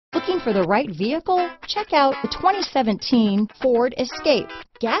Looking for the right vehicle? Check out the 2017 Ford Escape.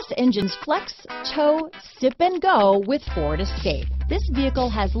 Gas engines flex, tow, sip and go with Ford Escape. This vehicle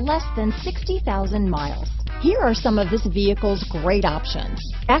has less than 60,000 miles. Here are some of this vehicle's great options: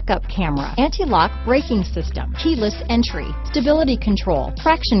 backup camera, anti-lock braking system, keyless entry, stability control,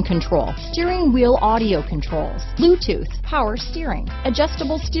 traction control, steering wheel audio controls, Bluetooth, power steering,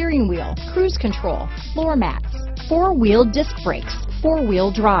 adjustable steering wheel, cruise control, floor mats, four-wheel disc brakes,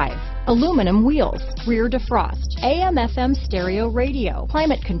 four-wheel drive, aluminum wheels, rear defrost, AM/FM stereo radio,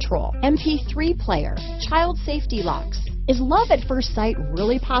 climate control, MP3 player, child safety locks. Is love at first sight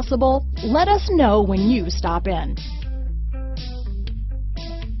really possible? Let us know when you stop in.